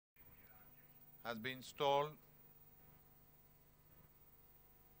has been stalled.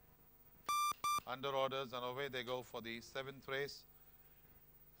 Under orders, and away they go for the 7th race.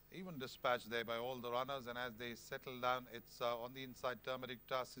 Even dispatched there by all the runners, and as they settle down, it's on the inside Turmeric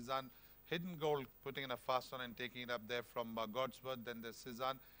Tar, Cezanne, Hidden Gold putting in a fast one and taking it up there from Godsworth. Then there's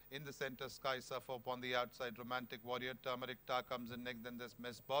Cezanne in the center, Sky Surfer upon the outside, Romantic Warrior, Turmeric Tar comes in next. Then there's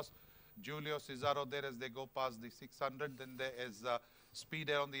Miss Boss, Julio Cesaro there as they go past the 600. Then there is Speed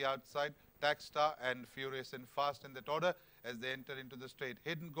Air on the outside, Tackstar and Furious and Fast in that order as they enter into the straight.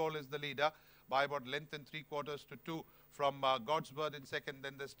 Hidden Goal is the leader by about length and 3/4 to 2 from Godsworth in second.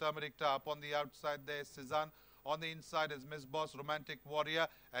 Then there's Turmeric Tar up on the outside. There's Cezanne. On the inside is Miss Boss, Romantic Warrior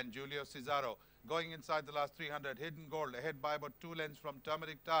and Julio Cesaro. Going inside the last 300, Hidden Gold ahead by about 2 lengths from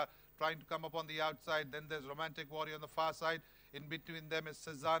Turmeric Tar, trying to come up on the outside. Then there's Romantic Warrior on the far side. In between them is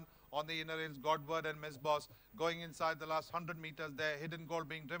Cezanne. On the inner is Godward and Miss Boss. Going inside the last 100 meters there, Hidden Gold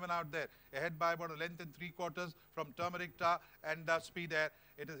being driven out there. Ahead by about a length and 3/4 from Turmeric Tar and Speed Air.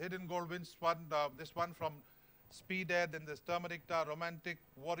 It is Hidden Gold wins this one from Speed Air. Then there's Turmeric Tar, Romantic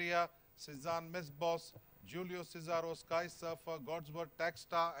Warrior, Cezanne, Miss Boss, Julio Cesaro, Sky Surfer, Godsworth,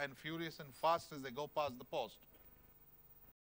 Tackstar and Furious and Fast as they go past the post.